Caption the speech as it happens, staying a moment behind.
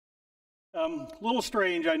A little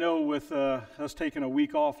strange, I know, with us taking a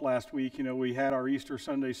week off last week. We had our Easter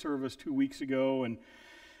Sunday service 2 weeks ago,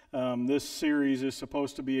 and this series is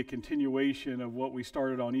supposed to be a continuation of what we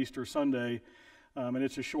started on Easter Sunday, and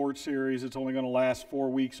it's a short series. It's only going to last 4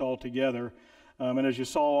 weeks altogether. And as you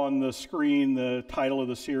saw on the screen, the title of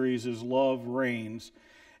the series is Love Reigns.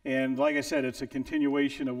 And like I said, it's a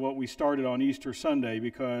continuation of what we started on Easter Sunday,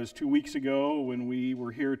 because 2 weeks ago when we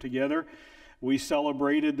were here together, we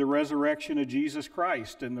celebrated the resurrection of Jesus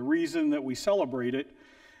Christ. And the reason that we celebrate it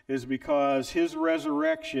is because his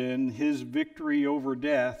resurrection, his victory over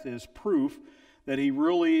death, is proof that he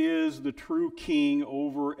really is the true king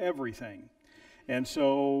over everything. And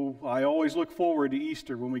so I always look forward to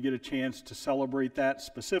Easter when we get a chance to celebrate that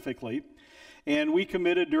specifically. And we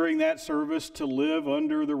committed during that service to live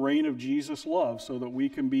under the reign of Jesus' love so that we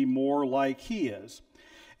can be more like he is.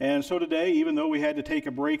 And so today, even though we had to take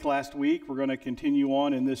a break last week, we're going to continue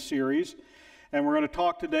on in this series. And we're going to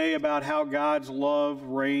talk today about how God's love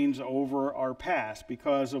reigns over our past.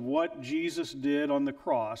 Because of what Jesus did on the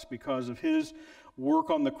cross, because of his work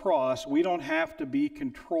on the cross, we don't have to be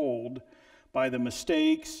controlled by the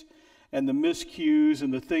mistakes and the miscues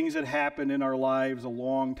and the things that happened in our lives a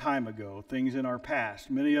long time ago, things in our past.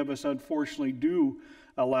 Many of us, unfortunately, do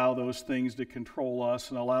allow those things to control us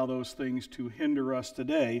and allow those things to hinder us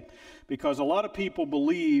today, because a lot of people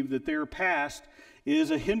believe that their past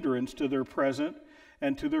is a hindrance to their present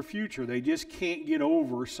and to their future. They just can't get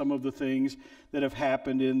over some of the things that have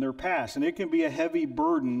happened in their past. And it can be a heavy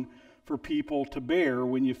burden for people to bear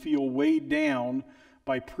when you feel weighed down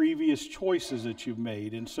by previous choices that you've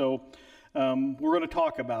made. And so we're going to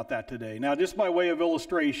talk about that today. Now, just by way of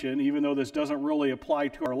illustration, even though this doesn't really apply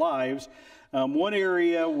to our lives, one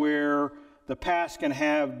area where the past can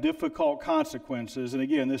have difficult consequences, and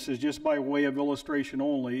again, this is just by way of illustration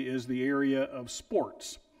only, is the area of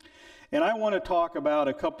sports. And I want to talk about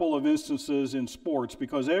a couple of instances in sports,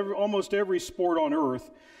 because almost every sport on earth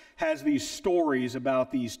has these stories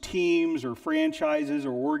about these teams or franchises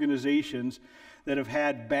or organizations that have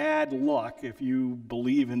had bad luck, if you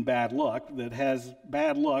believe in bad luck, that has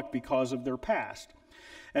bad luck because of their past.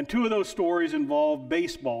 And two of those stories involve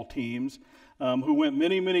baseball teams who went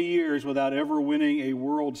many, many years without ever winning a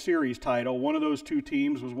World Series title. One of those two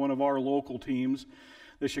teams was one of our local teams,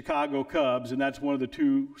 the Chicago Cubs, and that's one of the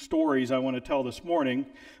two stories I want to tell this morning.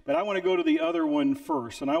 But I want to go to the other one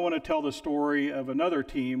first, and I want to tell the story of another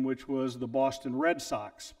team, which was the Boston Red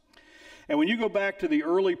Sox. And when you go back to the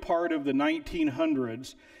early part of the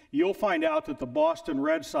 1900s, you'll find out that the Boston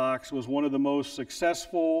Red Sox was one of the most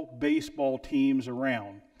successful baseball teams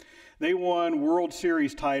around. They won World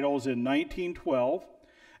Series titles in 1912,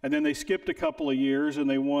 and then they skipped a couple of years and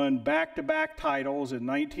they won back-to-back titles in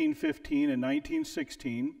 1915 and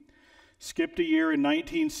 1916, skipped a year in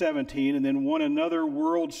 1917, and then won another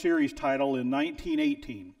World Series title in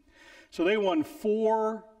 1918. So they won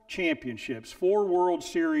 4 championships, 4 World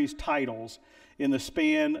Series titles in the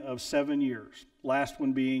span of 7 years, last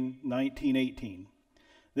one being 1918.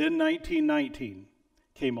 Then 1919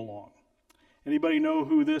 came along. Anybody know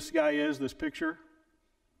who this guy is, this picture?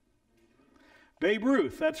 Babe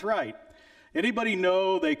Ruth, that's right. Anybody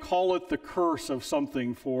know they call it the curse of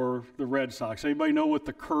something for the Red Sox? Anybody know what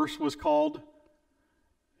the curse was called?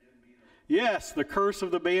 Yes, the curse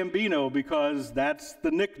of the Bambino, because that's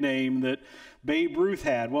the nickname that Babe Ruth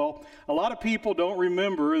had. Well, a lot of people don't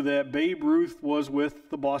remember that Babe Ruth was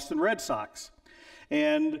with the Boston Red Sox.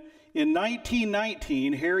 And in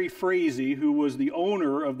 1919, Harry Frazee, who was the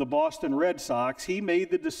owner of the Boston Red Sox, he made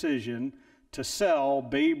the decision to sell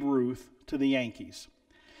Babe Ruth to the Yankees.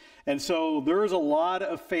 And so there's a lot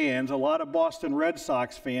of fans, a lot of Boston Red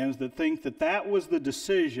Sox fans, that think that that was the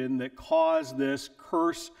decision that caused this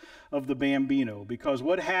curse of the Bambino. Because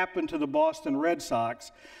what happened to the Boston Red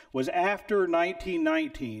Sox was after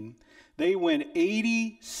 1919, they went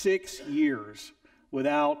 86 years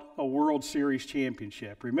without a World Series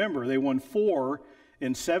championship. Remember, they won 4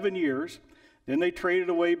 in 7 years, then they traded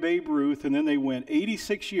away Babe Ruth, and then they went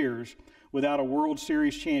 86 years without a World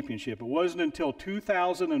Series championship. It wasn't until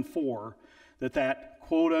 2004 that that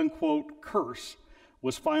quote-unquote curse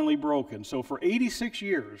was finally broken. So for 86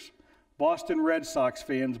 years, Boston Red Sox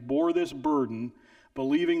fans bore this burden,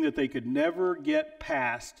 believing that they could never get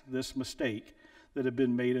past this mistake that had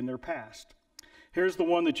been made in their past. Here's the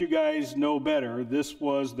one that you guys know better. This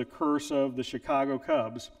was the curse of the Chicago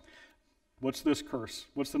Cubs. What's this curse?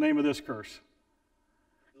 What's the name of this curse?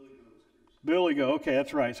 Billy Goat. Okay,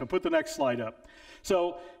 that's right. So put the next slide up.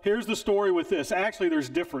 So here's the story with this. Actually, there's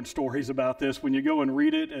different stories about this when you go and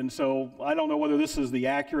read it, and so I don't know whether this is the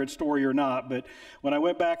accurate story or not, but when I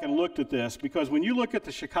went back and looked at this, because when you look at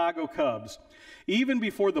the Chicago Cubs, even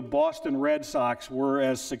before the Boston Red Sox were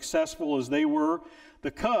as successful as they were,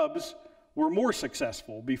 the Cubs were more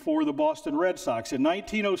successful before the Boston Red Sox. In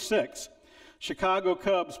 1906, Chicago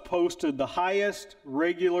Cubs posted the highest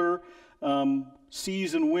regular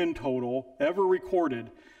season win total ever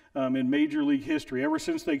recorded in Major League history, ever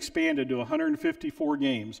since they expanded to 154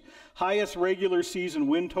 games. Highest regular season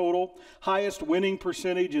win total, highest winning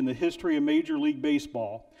percentage in the history of Major League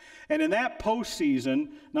Baseball. And in that postseason,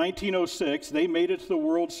 1906, they made it to the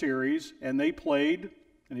World Series, and they played,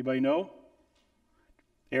 anybody know?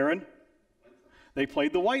 Aaron? They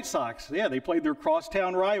played the White Sox. Yeah, they played their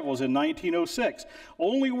crosstown rivals in 1906.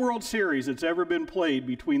 Only World Series that's ever been played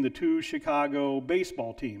between the two Chicago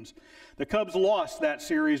baseball teams. The Cubs lost that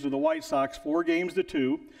series to the White Sox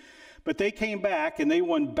 4-2, but they came back and they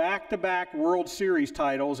won back-to-back World Series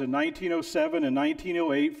titles in 1907 and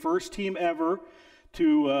 1908. First team ever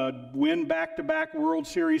to win back-to-back World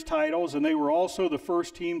Series titles, and they were also the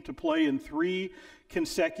first team to play in 3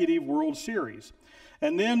 consecutive World Series.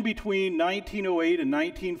 And then between 1908 and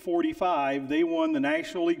 1945, they won the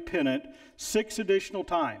National League pennant 6 additional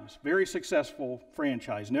times. Very successful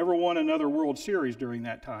franchise. Never won another World Series during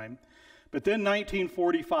that time. But then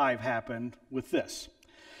 1945 happened with this.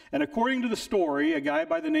 And according to the story, a guy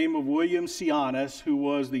by the name of William Cianis, who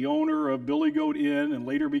was the owner of Billy Goat Inn and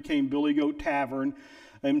later became Billy Goat Tavern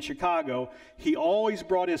in Chicago, he always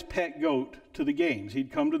brought his pet goat to the games.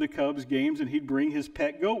 He'd come to the Cubs games and he'd bring his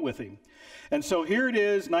pet goat with him. And so here it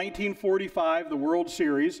is, 1945, the World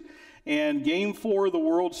Series, and Game 4 of the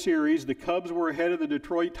World Series, the Cubs were ahead of the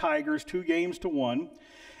Detroit Tigers 2-1,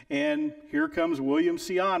 and here comes William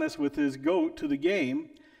Cianis with his goat to the game,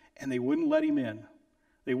 and they wouldn't let him in.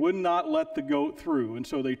 They would not let the goat through, and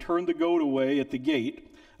so they turned the goat away at the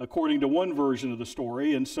gate, according to one version of the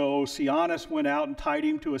story, and so Cianis went out and tied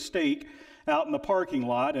him to a stake out in the parking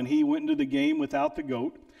lot, and he went into the game without the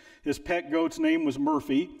goat. His pet goat's name was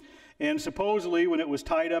Murphy. And supposedly, when it was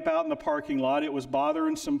tied up out in the parking lot, it was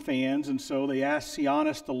bothering some fans, and so they asked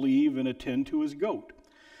Cianis to leave and attend to his goat.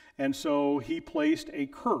 And so he placed a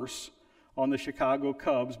curse on the Chicago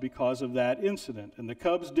Cubs because of that incident. And the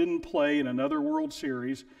Cubs didn't play in another World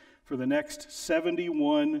Series for the next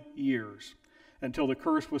 71 years until the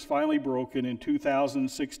curse was finally broken in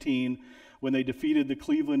 2016 when they defeated the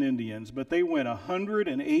Cleveland Indians. But they went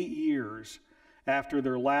 108 years after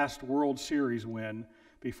their last World Series win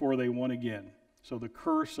before they won again. So the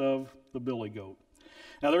curse of the Billy Goat.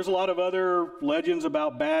 Now there's a lot of other legends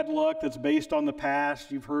about bad luck that's based on the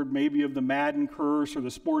past. You've heard maybe of the Madden curse or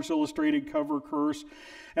the Sports Illustrated cover curse.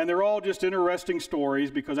 And they're all just interesting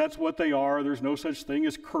stories because that's what they are. There's no such thing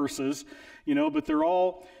as curses, but they're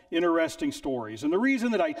all interesting stories. And the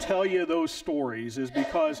reason that I tell you those stories is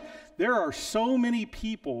because there are so many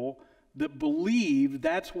people that believe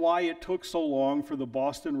that's why it took so long for the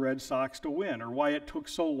Boston Red Sox to win, or why it took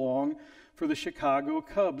so long for the Chicago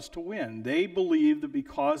Cubs to win. They believe that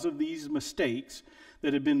because of these mistakes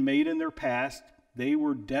that had been made in their past, they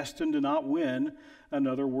were destined to not win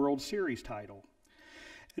another World Series title.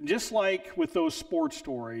 And just like with those sports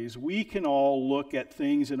stories, we can all look at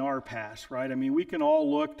things in our past, right? I mean, we can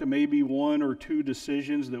all look to maybe 1 or 2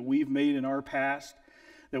 decisions that we've made in our past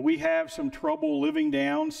that we have some trouble living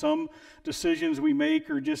down. Some decisions we make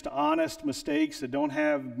are just honest mistakes that don't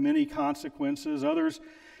have many consequences. Others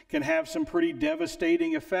can have some pretty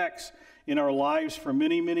devastating effects in our lives for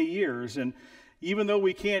many, many years. And even though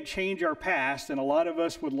we can't change our past, and a lot of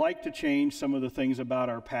us would like to change some of the things about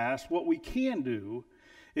our past, what we can do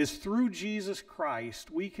is through Jesus Christ,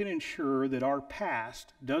 we can ensure that our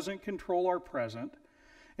past doesn't control our present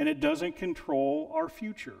and it doesn't control our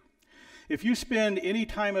future. If you spend any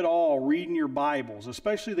time at all reading your Bibles,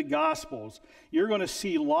 especially the Gospels, you're going to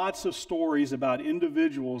see lots of stories about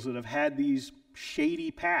individuals that have had these shady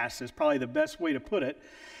pasts, is probably the best way to put it,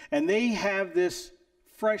 and they have this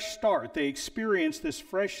fresh start. They experience this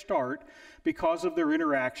fresh start because of their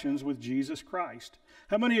interactions with Jesus Christ.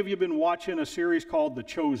 How many of you have been watching a series called The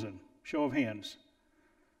Chosen? Show of hands.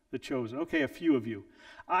 The Chosen. Okay, a few of you.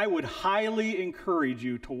 I would highly encourage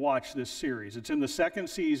you to watch this series. It's in the 2nd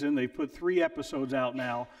season. They've put 3 episodes out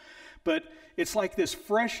now. But it's like this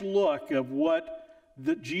fresh look of what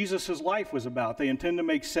Jesus' life was about. They intend to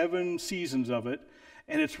make 7 seasons of it.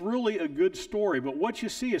 And it's really a good story. But what you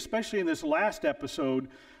see, especially in this last episode,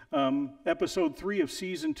 episode 3 of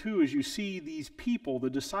season 2, is you see these people, the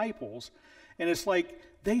disciples, and it's like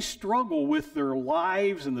they struggle with their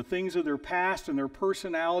lives and the things of their past and their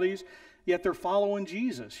personalities, yet they're following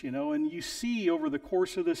Jesus, and you see over the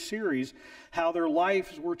course of this series how their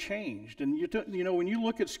lives were changed. And when you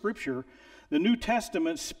look at Scripture, the New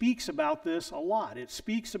Testament speaks about this a lot. It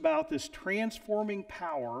speaks about this transforming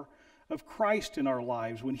power of Christ in our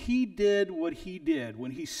lives. When he did what he did,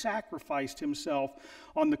 when he sacrificed himself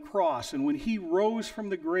on the cross, and when he rose from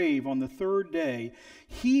the grave on the third day,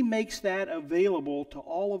 he makes that available to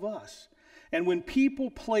all of us. And when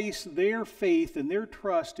people place their faith and their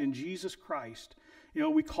trust in Jesus Christ,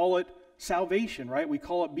 we call it salvation, right? We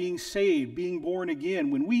call it being saved, being born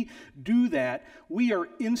again. When we do that, we are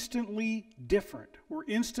instantly different. We're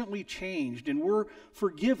instantly changed, and we're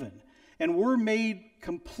forgiven. And we're made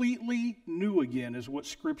completely new again, is what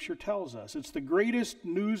Scripture tells us. It's the greatest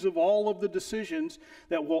news of all of the decisions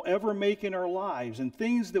that we'll ever make in our lives. And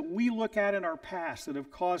things that we look at in our past that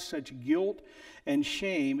have caused such guilt and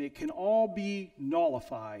shame, it can all be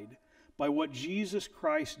nullified by what Jesus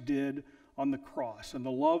Christ did on the cross and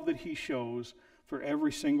the love that he shows for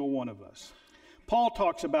every single one of us. Paul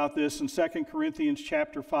talks about this in 2 Corinthians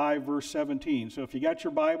chapter 5, verse 17. So if you got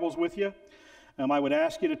your Bibles with you, I would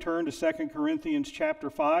ask you to turn to 2 Corinthians chapter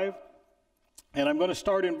 5, and I'm going to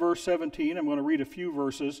start in verse 17. I'm going to read a few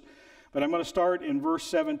verses, but I'm going to start in verse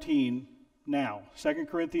 17 now. 2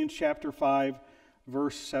 Corinthians chapter 5,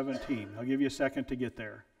 verse 17. I'll give you a second to get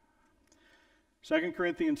there. 2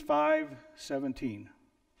 Corinthians 5, 17.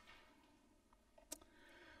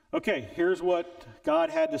 Okay, here's what God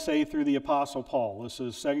had to say through the Apostle Paul. This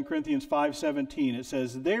is 2 Corinthians 5:17. It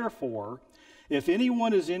says, "Therefore, if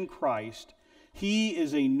anyone is in Christ, he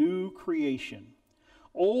is a new creation.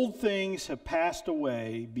 Old things have passed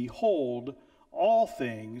away. Behold, all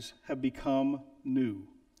things have become new."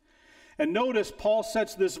 And notice Paul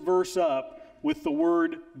sets this verse up with the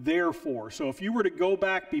word therefore. So if you were to go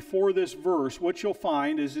back before this verse, what you'll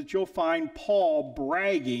find is that you'll find Paul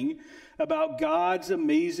bragging about God's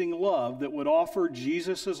amazing love that would offer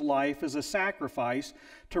Jesus' life as a sacrifice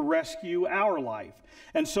to rescue our life.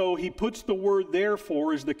 And so he puts the word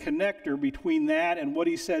therefore as the connector between that and what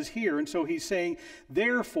he says here. And so he's saying,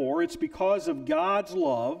 therefore, it's because of God's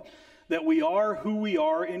love that we are who we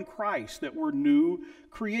are in Christ, that we're new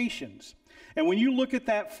creations. And when you look at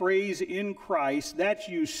that phrase in Christ, that's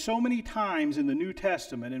used so many times in the New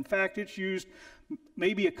Testament. In fact, it's used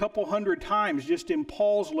maybe a couple hundred times just in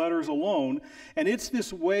Paul's letters alone. And it's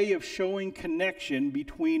this way of showing connection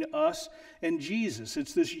between us and Jesus.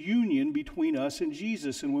 It's this union between us and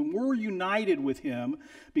Jesus. And when we're united with him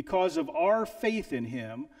because of our faith in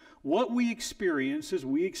him, what we experience is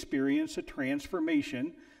we experience a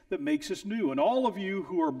transformation that makes us new. And all of you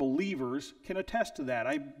who are believers can attest to that.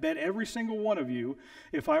 I bet every single one of you,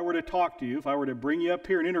 if I were to talk to you, if I were to bring you up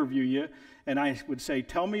here and interview you, and I would say,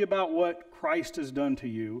 tell me about what Christ has done to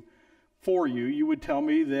you, for you, you would tell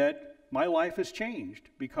me that my life has changed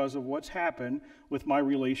because of what's happened with my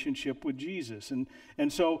relationship with Jesus.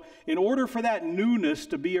 And so in order for that newness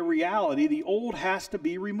to be a reality, the old has to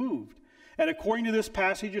be removed. And according to this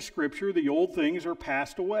passage of Scripture, the old things are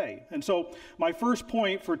passed away. And so my first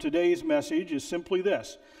point for today's message is simply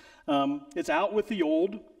this. It's out with the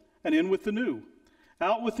old and in with the new.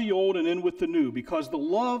 Out with the old and in with the new, because the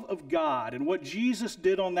love of God and what Jesus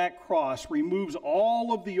did on that cross removes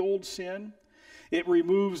all of the old sin. It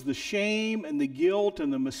removes the shame and the guilt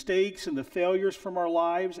and the mistakes and the failures from our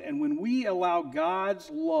lives. And when we allow God's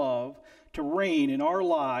love to reign in our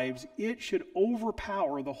lives, it should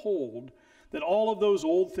overpower the hold that all of those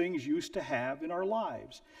old things used to have in our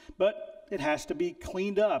lives. But it has to be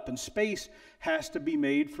cleaned up, and space has to be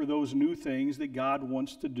made for those new things that God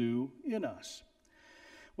wants to do in us.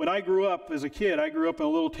 When I grew up as a kid, I grew up in a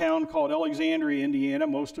little town called Alexandria, Indiana.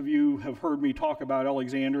 Most of you have heard me talk about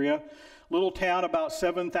Alexandria. Little town, about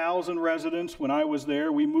 7,000 residents. When I was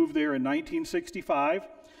there, we moved there in 1965.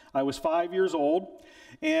 I was 5 years old.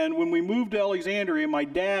 And when we moved to Alexandria, my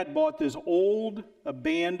dad bought this old,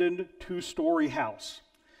 abandoned, two-story house.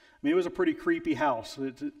 I mean, it was a pretty creepy house.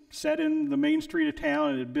 It set in the main street of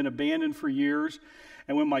town. It had been abandoned for years.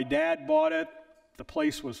 And when my dad bought it, the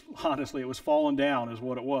place was, honestly, it was falling down is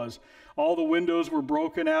what it was. All the windows were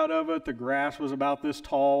broken out of it. The grass was about this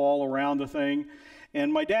tall all around the thing.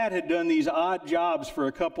 And my dad had done these odd jobs for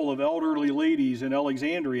a couple of elderly ladies in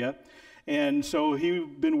Alexandria. And so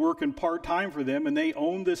he'd been working part-time for them, and they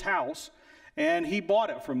owned this house, and he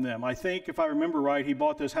bought it from them. I think, if I remember right, he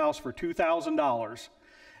bought this house for $2,000.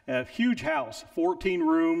 A huge house, 14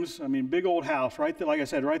 rooms, I mean, big old house, right there, like I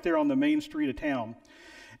said, right there on the main street of town.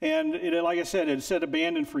 And like I said, it sat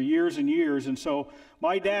abandoned for years and years. And so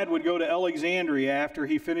my dad would go to Alexandria after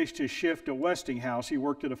he finished his shift at Westinghouse. He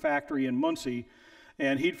worked at a factory in Muncie.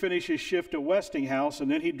 And he'd finish his shift at Westinghouse, and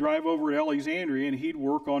then he'd drive over to Alexandria, and he'd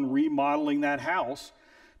work on remodeling that house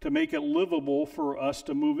to make it livable for us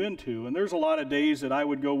to move into. And there's a lot of days that I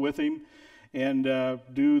would go with him and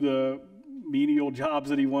do the menial jobs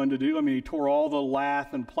that he wanted to do. I mean, he tore all the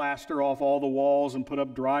lath and plaster off all the walls and put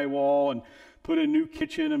up drywall and put in new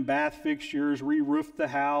kitchen and bath fixtures, re-roofed the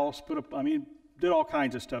house, did all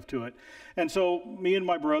kinds of stuff to it. And so me and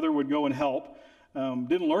my brother would go and help.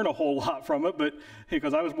 Didn't learn a whole lot from it, but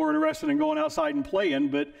because I was more interested in going outside and playing.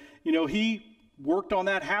 But, he worked on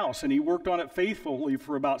that house, and he worked on it faithfully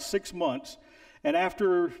for about 6 months. And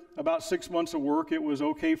after about 6 months of work, it was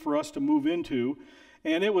okay for us to move into.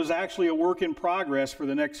 And it was actually a work in progress for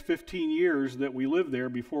the next 15 years that we lived there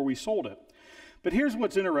before we sold it. But here's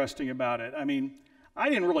what's interesting about it. I mean, I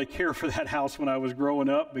didn't really care for that house when I was growing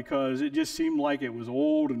up because it just seemed like it was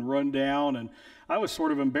old and run down, and I was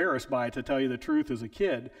sort of embarrassed by it, to tell you the truth, as a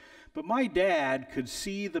kid. But my dad could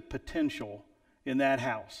see the potential in that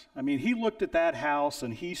house. I mean, he looked at that house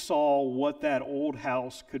and he saw what that old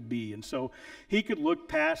house could be. And so he could look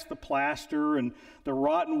past the plaster and the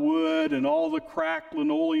rotten wood and all the cracked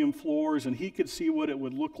linoleum floors, and he could see what it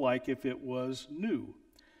would look like if it was new.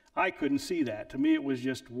 I couldn't see that. To me, it was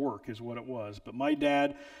just work is what it was. But my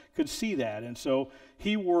dad could see that. And so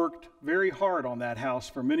he worked very hard on that house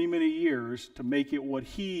for many, many years to make it what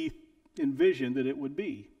he envisioned that it would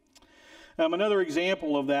be. Another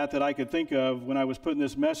example of that I could think of when I was putting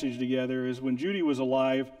this message together is when Judy was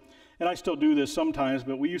alive, and I still do this sometimes,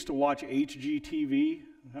 but we used to watch HGTV.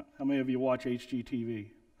 How many of you watch HGTV?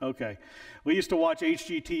 Okay. We used to watch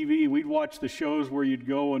HGTV. We'd watch the shows where you'd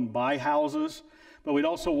go and buy houses. But we'd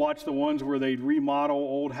also watch the ones where they'd remodel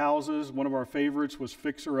old houses. One of our favorites was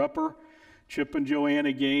Fixer Upper. Chip and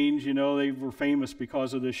Joanna Gaines, they were famous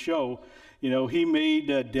because of this show. He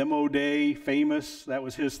made Demo Day famous. That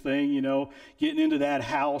was his thing, getting into that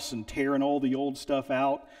house and tearing all the old stuff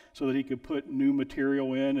out so that he could put new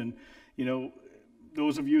material in. And,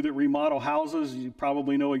 those of you that remodel houses, you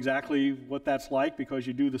probably know exactly what that's like because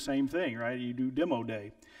you do the same thing, right? You do Demo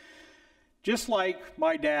Day. Just like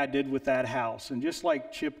my dad did with that house, and just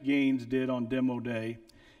like Chip Gaines did on Demo Day,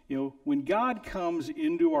 when God comes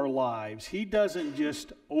into our lives, he doesn't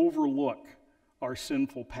just overlook our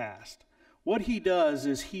sinful past. What he does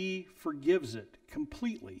is he forgives it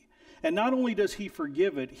completely. And not only does he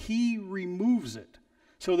forgive it, he removes it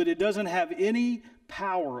so that it doesn't have any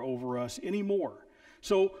power over us anymore.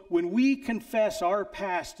 So when we confess our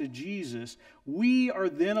past to Jesus, we are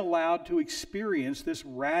then allowed to experience this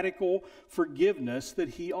radical forgiveness that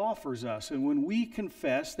he offers us. And when we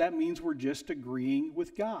confess, that means we're just agreeing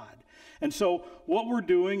with God. And so what we're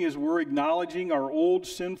doing is we're acknowledging our old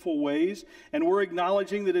sinful ways, and we're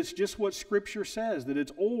acknowledging that it's just what Scripture says, that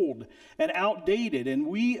it's old and outdated. And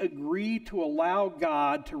we agree to allow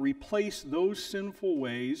God to replace those sinful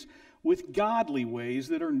ways with godly ways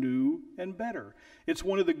that are new and better. It's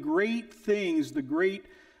one of the great things, the great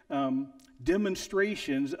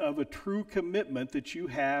demonstrations of a true commitment that you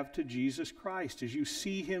have to Jesus Christ, as you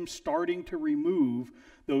see him starting to remove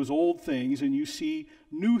those old things and you see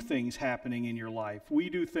new things happening in your life. We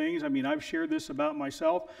do things, I've shared this about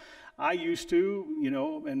myself. I used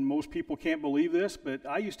to, and most people can't believe this, but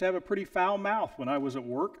I used to have a pretty foul mouth when I was at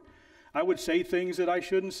work. I would say things that I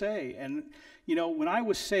shouldn't say. And, when I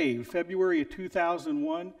was saved, February of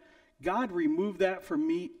 2001, God removed that from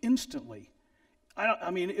me instantly.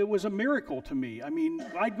 It was a miracle to me.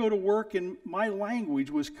 I'd go to work and my language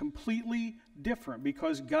was completely different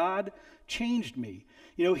because God changed me.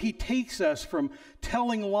 He takes us from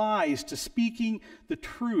telling lies to speaking the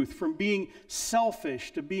truth, from being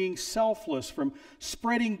selfish to being selfless, from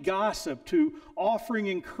spreading gossip to offering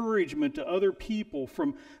encouragement to other people,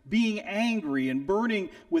 from being angry and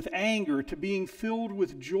burning with anger to being filled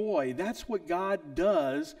with joy. That's what God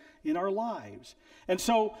does in our lives. And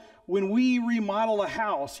so when we remodel a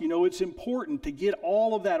house, it's important to get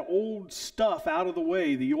all of that old stuff out of the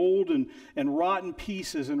way, the old and rotten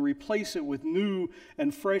pieces, and replace it with new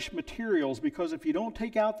and fresh materials, because if you don't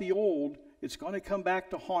take out the old, it's going to come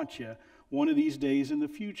back to haunt you one of these days in the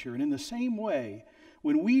future. And in the same way,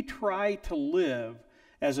 when we try to live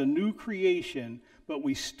as a new creation, but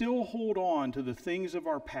we still hold on to the things of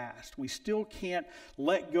our past, we still can't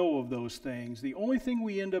let go of those things, the only thing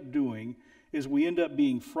we end up doing is we end up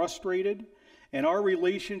being frustrated, and our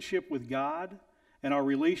relationship with God and our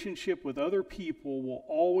relationship with other people will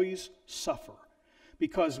always suffer,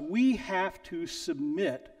 because we have to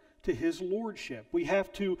submit to his lordship. We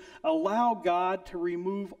have to allow God to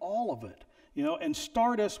remove all of it, and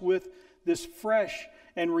start us with this fresh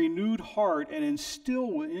and renewed heart and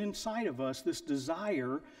instill inside of us this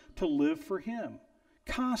desire to live for him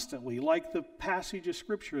constantly, like the passage of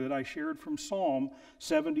Scripture that I shared from Psalm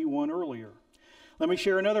 71 earlier. Let me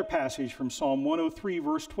share another passage from Psalm 103,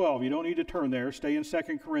 verse 12. You don't need to turn there. Stay in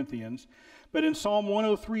 2 Corinthians. But in Psalm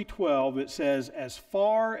 103:12, it says, "As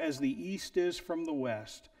far as the east is from the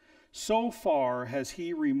west, so far has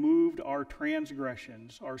he removed our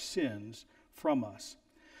transgressions, our sins, from us."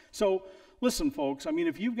 So, listen, folks,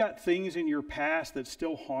 if you've got things in your past that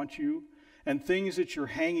still haunt you and things that you're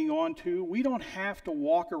hanging on to, we don't have to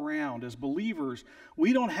walk around, as believers,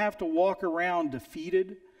 we don't have to walk around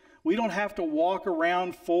defeated. We don't have to walk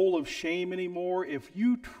around full of shame anymore. If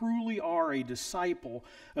you truly are a disciple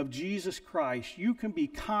of Jesus Christ, you can be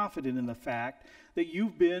confident in the fact that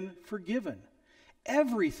you've been forgiven.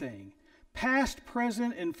 Everything, past,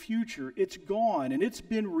 present, and future, it's gone, and it's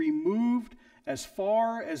been removed as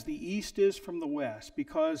far as the east is from the west,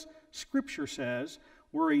 because Scripture says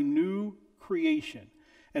we're a new creation.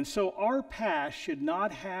 And so our past should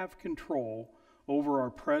not have control over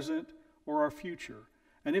our present or our future.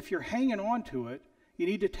 And if you're hanging on to it, you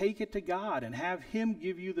need to take it to God and have him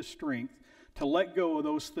give you the strength to let go of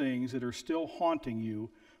those things that are still haunting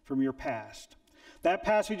you from your past. That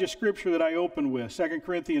passage of Scripture that I opened with, 2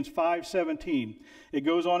 Corinthians 5:17, it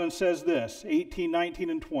goes on and says this, 18,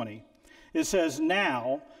 19, and 20. It says,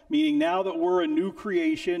 "Now," meaning now that we're a new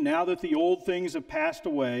creation, now that the old things have passed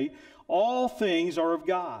away, "all things are of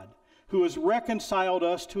God, who has reconciled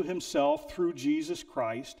us to himself through Jesus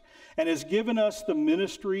Christ, and has given us the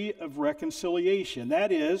ministry of reconciliation."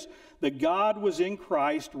 That is, that God was in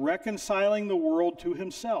Christ reconciling the world to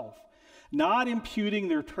himself, not imputing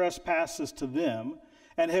their trespasses to them,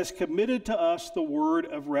 and has committed to us the word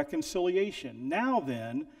of reconciliation. Now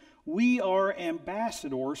then, we are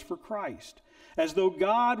ambassadors for Christ. As though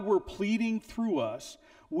God were pleading through us,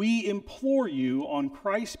 we implore you on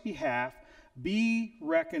Christ's behalf, be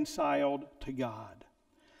reconciled to God.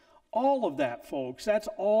 All of that, folks, that's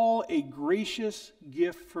all a gracious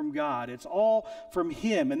gift from God. It's all from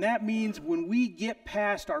him. And that means when we get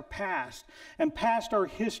past our past and past our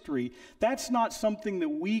history, that's not something that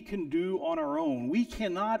we can do on our own. We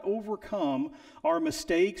cannot overcome our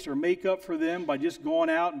mistakes or make up for them by just going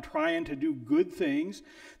out and trying to do good things.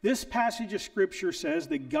 This passage of Scripture says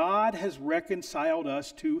that God has reconciled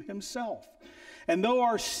us to himself. And though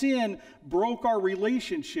our sin broke our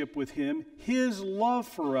relationship with him, his love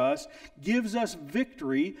for us gives us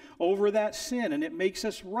victory over that sin, and it makes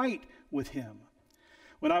us right with him.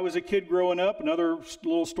 When I was a kid growing up, another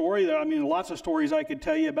little story, lots of stories I could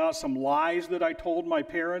tell you about some lies that I told my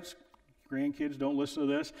parents. Grandkids, don't listen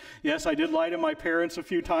to this. Yes, I did lie to my parents a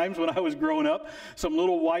few times when I was growing up. Some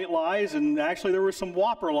little white lies, and actually there were some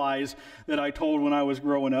whopper lies that I told when I was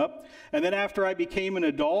growing up. And then after I became an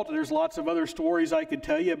adult, there's lots of other stories I could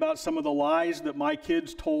tell you about some of the lies that my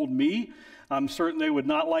kids told me. I'm certain they would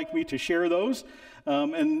not like me to share those.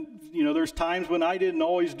 There's times when I didn't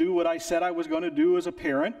always do what I said I was going to do as a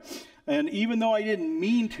parent. And even though I didn't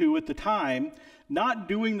mean to at the time, not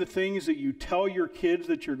doing the things that you tell your kids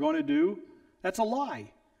that you're going to do, that's a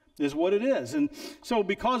lie, is what it is. And so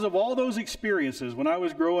because of all those experiences when I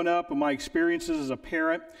was growing up and my experiences as a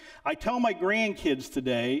parent, I tell my grandkids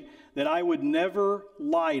today that I would never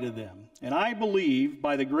lie to them. And I believe,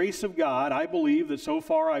 by the grace of God, I believe that so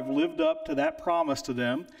far I've lived up to that promise to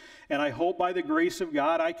them. And I hope by the grace of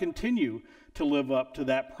God I continue to live up to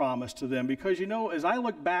that promise to them. Because, as I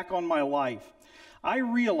look back on my life, I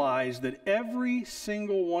realized that every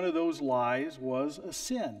single one of those lies was a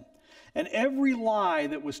sin. And every lie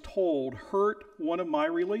that was told hurt one of my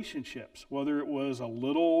relationships, whether it was a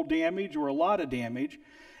little damage or a lot of damage.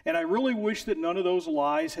 And I really wish that none of those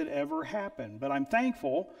lies had ever happened. But I'm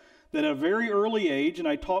thankful that at a very early age, and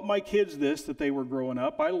I taught my kids this, that they were growing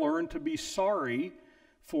up, I learned to be sorry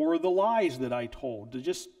for the lies that I told, to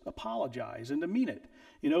just apologize and to mean it.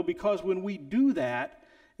 Because when we do that,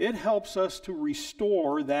 it helps us to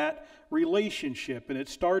restore that relationship, and it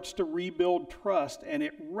starts to rebuild trust, and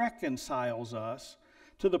it reconciles us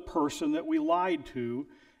to the person that we lied to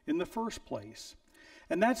in the first place.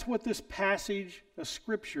 And that's what this passage of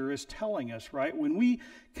Scripture is telling us, right? When we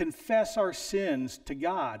confess our sins to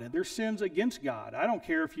God, and they're sins against God. I don't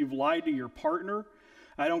care if you've lied to your partner.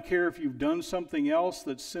 I don't care if you've done something else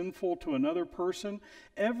that's sinful to another person.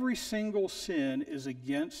 Every single sin is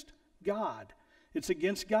against God. It's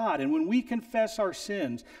against God. And when we confess our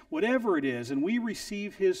sins, whatever it is, and we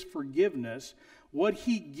receive his forgiveness, what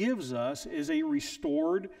he gives us is a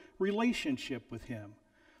restored relationship with him.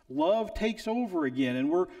 Love takes over again, and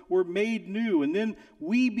we're made new, and then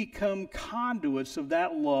we become conduits of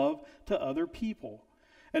that love to other people.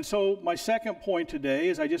 And so my second point today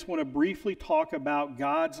is I just want to briefly talk about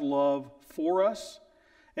God's love for us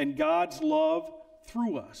and God's love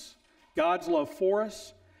through us. God's love for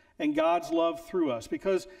us and God's love through us.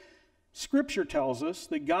 Because Scripture tells us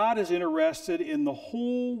that God is interested in the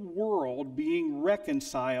whole world being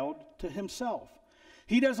reconciled to himself.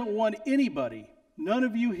 He doesn't want anybody, none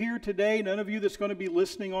of you here today, none of you that's going to be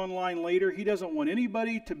listening online later, he doesn't want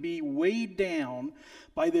anybody to be weighed down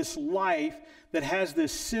by this life that has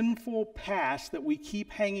this sinful past that we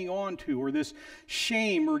keep hanging on to, or this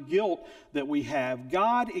shame or guilt that we have.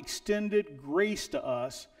 God extended grace to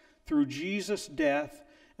us through Jesus' death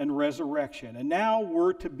and resurrection. And now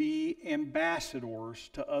we're to be ambassadors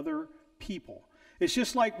to other people. It's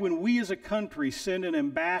just like when we as a country send an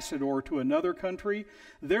ambassador to another country,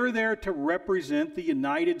 they're there to represent the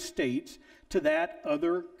United States to that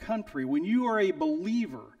other country. When you are a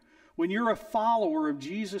believer, when you're a follower of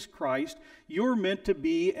Jesus Christ, you're meant to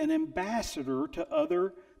be an ambassador to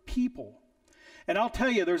other people. And I'll tell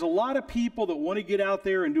you, there's a lot of people that want to get out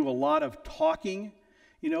there and do a lot of talking,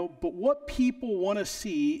 but what people want to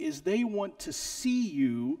see is they want to see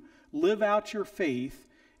you live out your faith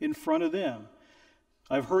in front of them.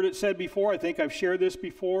 I've heard it said before, I think I've shared this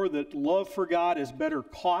before, that love for God is better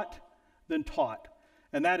caught than taught.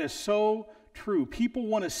 And that is so true. People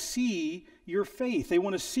want to see your faith. They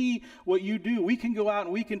want to see what you do. We can go out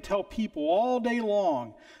and we can tell people all day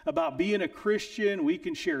long about being a Christian. We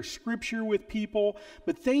can share scripture with people,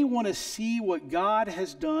 but they want to see what God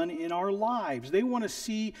has done in our lives. They want to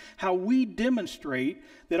see how we demonstrate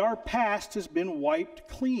that our past has been wiped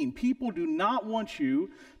clean. People do not want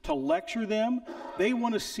you to lecture them. They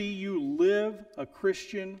want to see you live a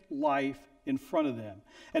Christian life in front of them.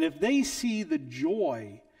 And if they see the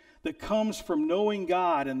joy that comes from knowing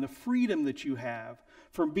God and the freedom that you have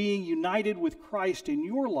from being united with Christ in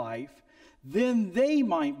your life, then they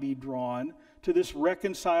might be drawn to this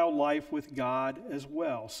reconciled life with God as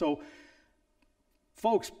well. So,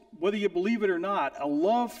 folks, whether you believe it or not, a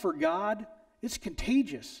love for God, it's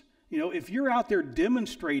contagious. If you're out there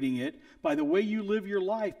demonstrating it by the way you live your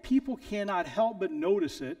life, people cannot help but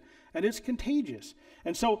notice it, and it's contagious.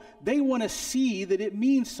 And so they want to see that it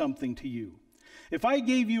means something to you. If I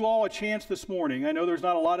gave you all a chance this morning, I know there's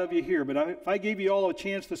not a lot of you here, but if I gave you all a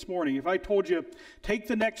chance this morning, if I told you, take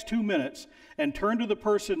the next 2 minutes and turn to the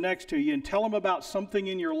person next to you and tell them about something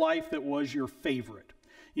in your life that was your favorite,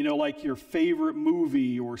 like your favorite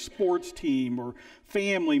movie or sports team or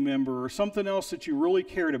family member or something else that you really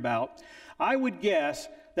cared about, I would guess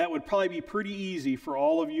that would probably be pretty easy for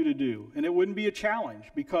all of you to do. And it wouldn't be a challenge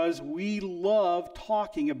because we love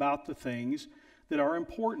talking about the things that are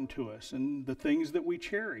important to us and the things that we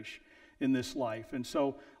cherish in this life. And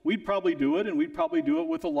so we'd probably do it, and we'd probably do it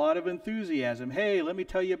with a lot of enthusiasm. Hey, let me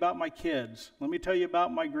tell you about my kids. Let me tell you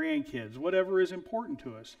about my grandkids, whatever is important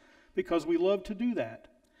to us, because we love to do that.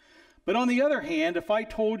 But on the other hand, if I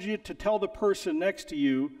told you to tell the person next to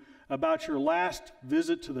you about your last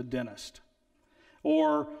visit to the dentist,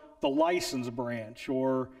 or the license branch,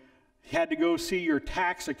 or had to go see your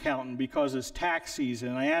tax accountant because it's tax season,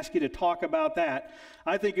 and I ask you to talk about that,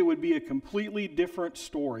 I think it would be a completely different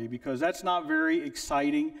story, because that's not very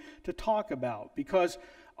exciting to talk about, because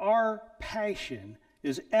our passion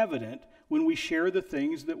is evident when we share the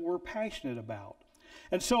things that we're passionate about.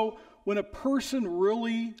 And so when a person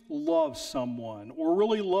really loves someone or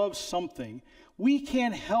really loves something, we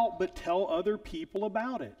can't help but tell other people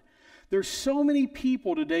about it. There's so many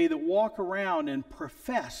people today that walk around and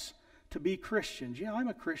profess to be Christians. Yeah, I'm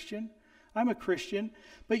a Christian,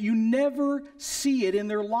 but you never see it in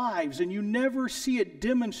their lives, and you never see it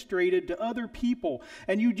demonstrated to other people,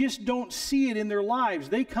 and you just don't see it in their lives.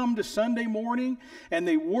 They come to Sunday morning, and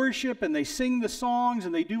they worship, and they sing the songs,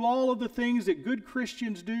 and they do all of the things that good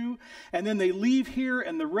Christians do, and then they leave here,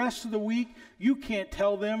 and the rest of the week, you can't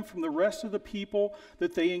tell them from the rest of the people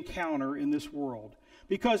that they encounter in this world.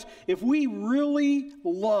 Because if we really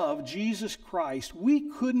love Jesus Christ, we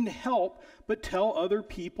couldn't help but tell other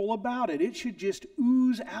people about it. It should just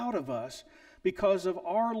ooze out of us because of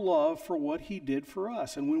our love for what he did for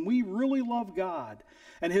us. And when we really love God,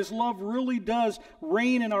 and his love really does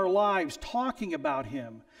reign in our lives, talking about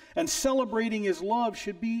him and celebrating his love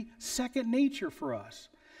should be second nature for us.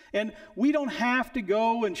 And we don't have to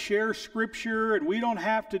go and share scripture, and we don't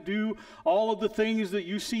have to do all of the things that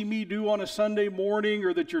you see me do on a Sunday morning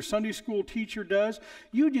or that your Sunday school teacher does.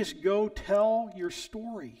 You just go tell your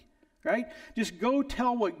story right? Just go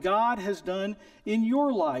tell what God has done in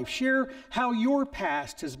your life. Share how your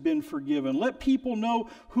past has been forgiven. Let people know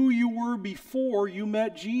who you were before you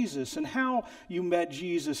met Jesus and how you met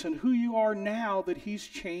Jesus and who you are now that he's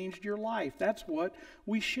changed your life. That's what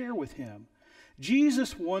we share with him.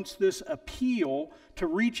 Jesus wants this appeal to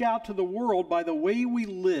reach out to the world by the way we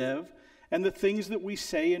live and the things that we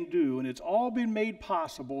say and do. And it's all been made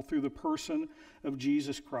possible through the person of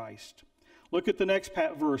Jesus Christ. Look at the next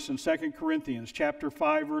verse in 2 Corinthians chapter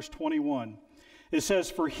 5, verse 21. It says,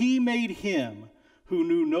 "For he made him who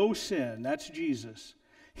knew no sin," that's Jesus.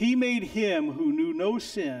 "He made him who knew no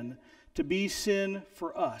sin to be sin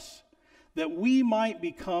for us, that we might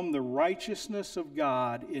become the righteousness of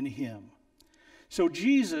God in him." So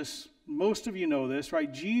Jesus, most of you know this,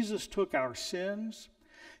 right? Jesus took our sins.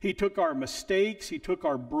 He took our mistakes, he took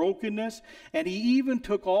our brokenness, and he even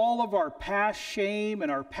took all of our past shame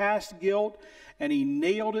and our past guilt, and he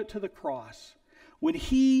nailed it to the cross. When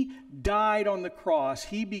he died on the cross,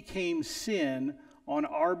 he became sin on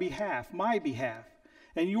our behalf, my behalf,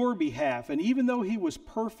 and your behalf. And even though he was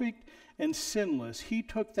perfect and sinless, he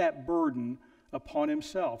took that burden upon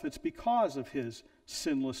himself. It's because of his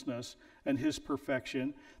sinlessness and his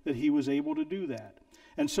perfection that he was able to do that.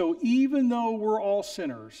 And so even though we're all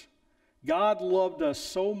sinners, God loved us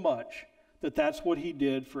so much that that's what he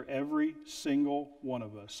did for every single one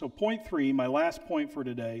of us. So point 3, my last point for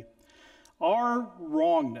today, our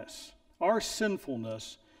wrongness, our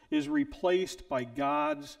sinfulness is replaced by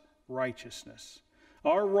God's righteousness.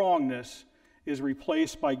 Our wrongness is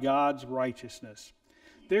replaced by God's righteousness.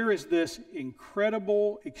 There is this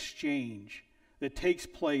incredible exchange that takes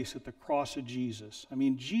place at the cross of Jesus. I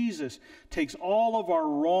mean, Jesus takes all of our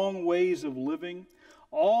wrong ways of living,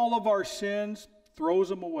 all of our sins, throws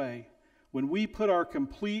them away. When we put our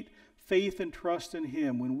complete faith and trust in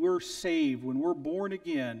him, when we're saved, when we're born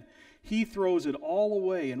again, he throws it all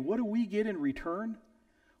away. And what do we get in return?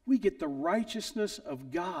 We get the righteousness of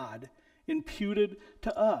God imputed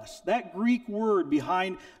to us. That Greek word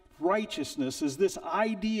behind righteousness is this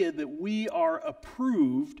idea that we are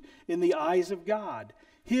approved in the eyes of God.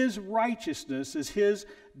 His righteousness is his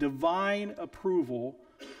divine approval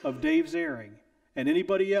of Dave Zaring and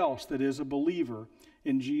anybody else that is a believer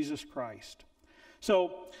in Jesus Christ.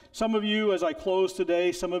 So some of you, as I close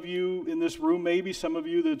today, some of you in this room, maybe some of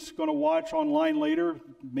you that's going to watch online later,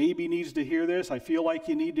 maybe needs to hear this. I feel like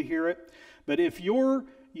you need to hear it. But if you're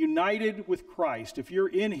united with Christ, if you're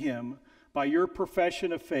in him, by your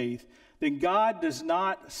profession of faith, then God does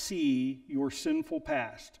not see your sinful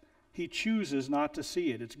past. He chooses not to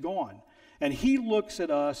see it. It's gone. And he looks at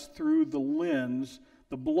us through the lens,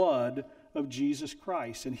 the blood of Jesus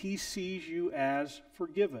Christ, and he sees you as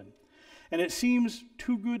forgiven. And it seems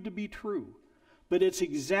too good to be true, but it's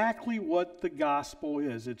exactly what the gospel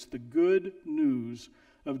is. It's the good news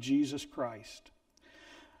of Jesus Christ.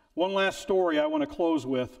 One last story I want to close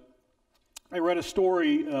with. I read a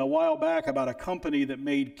story a while back about a company that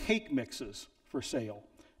made cake mixes for sale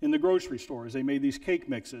in the grocery stores. They made these cake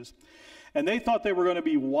mixes. And they thought they were going to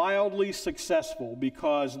be wildly successful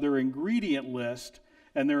because their ingredient list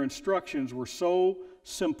and their instructions were so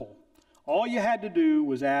simple. All you had to do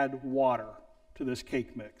was add water to this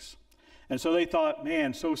cake mix. And so they thought,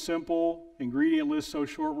 man, so simple, ingredient list so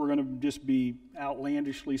short, we're going to just be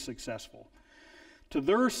outlandishly successful. To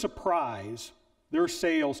their surprise, their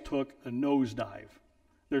sales took a nosedive.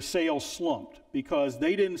 Their sales slumped because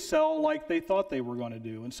they didn't sell like they thought they were going to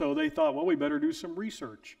do. And so they thought, well, we better do some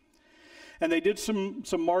research. And they did some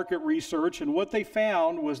market research, and what they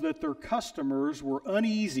found was that their customers were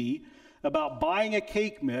uneasy about buying a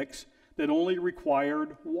cake mix that only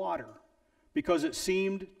required water because it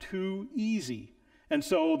seemed too easy. And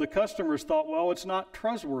so the customers thought, well, it's not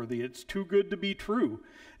trustworthy. It's too good to be true,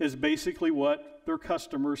 is basically what their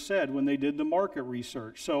customers said when they did the market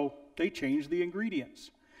research. So they changed the ingredients.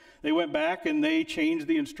 They went back and they changed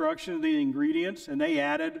the instructions, the ingredients, and they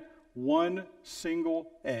added one single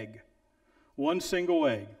egg. One single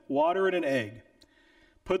egg, water and an egg.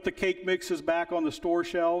 Put the cake mixes back on the store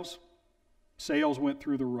shelves. Sales went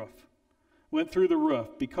through the roof. Went through the roof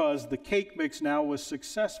because the cake mix now was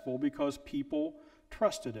successful because people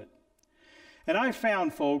trusted it. And I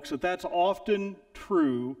found, folks, that that's often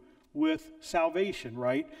true with salvation,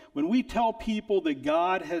 right? When we tell people that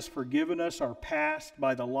God has forgiven us our past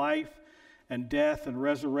by the life and death and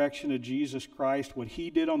resurrection of Jesus Christ, what he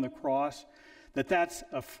did on the cross, that's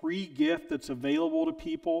a free gift that's available to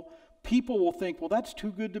people, people will think, well, that's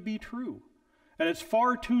too good to be true. And it's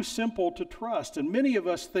far too simple to trust. And many of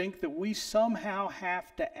us think that we somehow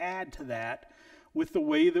have to add to that with the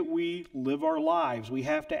way that we live our lives. We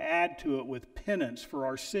have to add to it with penance for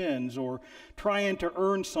our sins or trying to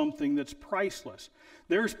earn something that's priceless.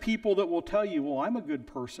 There's people that will tell you, well, I'm a good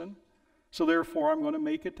person, so therefore I'm going to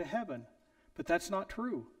make it to heaven. But that's not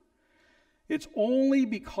true. It's only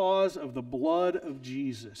because of the blood of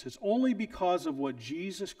Jesus. It's only because of what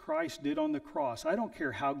Jesus Christ did on the cross. I don't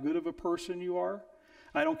care how good of a person you are.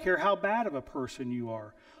 I don't care how bad of a person you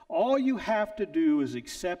are. All you have to do is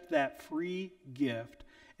accept that free gift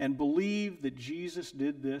and believe that Jesus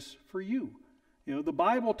did this for you. You know, the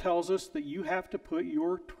Bible tells us that you have to put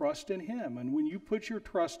your trust in Him. And when you put your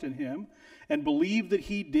trust in Him and believe that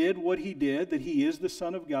He did what He did, that He is the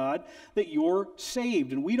Son of God, that you're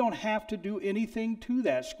saved. And we don't have to do anything to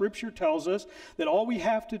that. Scripture tells us that all we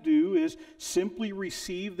have to do is simply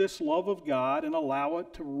receive this love of God and allow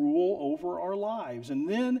it to rule over our lives. And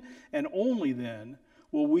then, and only then,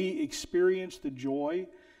 will we experience the joy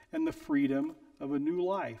and the freedom of a new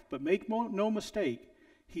life. But make no mistake,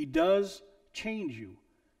 He does change you.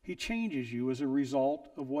 He changes you as a result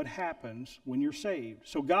of what happens when you're saved.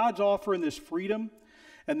 So God's offering this freedom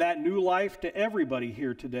and that new life to everybody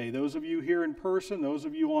here today. Those of you here in person, those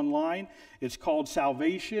of you online, it's called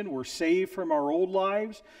salvation. We're saved from our old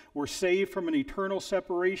lives. We're saved from an eternal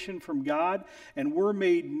separation from God, and we're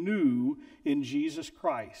made new in Jesus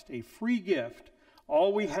Christ. A free gift.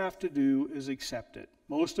 All we have to do is accept it.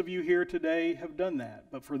 Most of you here today have done that.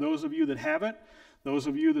 But for those of you that haven't, those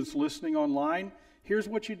of you that's listening online, here's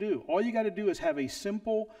what you do. All you got to do is have a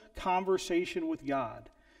simple conversation with God.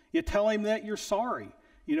 You tell Him that you're sorry.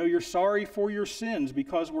 You know, you're sorry for your sins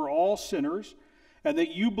because we're all sinners, and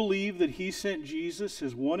that you believe that He sent Jesus,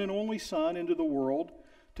 His one and only Son, into the world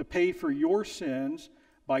to pay for your sins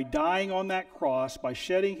by dying on that cross, by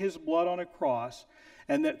shedding His blood on a cross,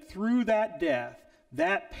 and that through that death,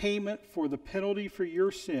 that payment for the penalty for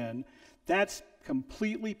your sin, that's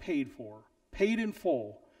completely paid for. Paid in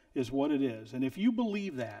full is what it is. And if you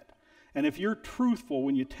believe that, and if you're truthful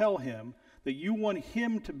when you tell Him that you want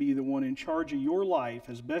Him to be the one in charge of your life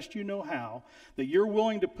as best you know how, that you're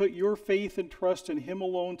willing to put your faith and trust in Him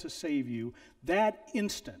alone to save you, that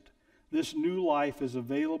instant, this new life is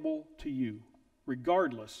available to you,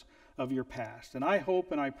 regardless of your past. And I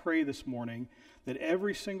hope and I pray this morning that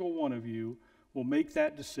every single one of you will make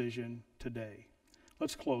that decision today.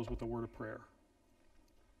 Let's close with a word of prayer.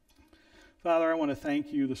 Father, I want to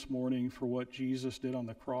thank you this morning for what Jesus did on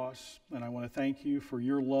the cross, and I want to thank you for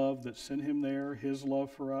your love that sent Him there, His love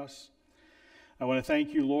for us. I want to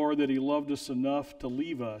thank you, Lord, that He loved us enough to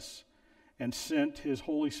leave us and sent His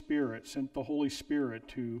Holy Spirit, sent the Holy Spirit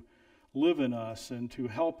to live in us and to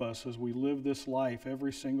help us as we live this life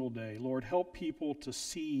every single day. Lord, help people to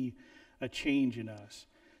see a change in us.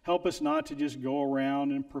 Help us not to just go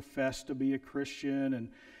around and profess to be a Christian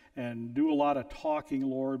and do a lot of talking,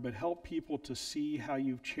 Lord, but help people to see how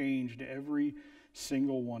you've changed every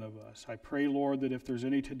single one of us. I pray, Lord, that if there's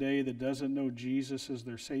any today that doesn't know Jesus as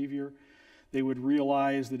their Savior, they would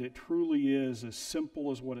realize that it truly is as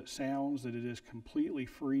simple as what it sounds, that it is completely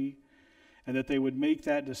free, and that they would make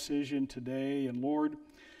that decision today. And Lord,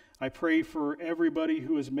 I pray for everybody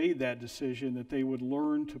who has made that decision that they would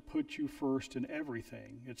learn to put you first in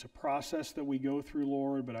everything. It's a process that we go through,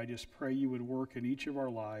 Lord, but I just pray you would work in each of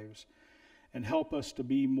our lives and help us to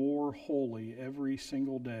be more holy every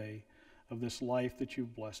single day of this life that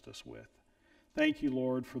you've blessed us with. Thank you,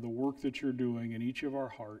 Lord, for the work that you're doing in each of our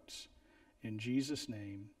hearts. In Jesus'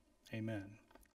 name, amen.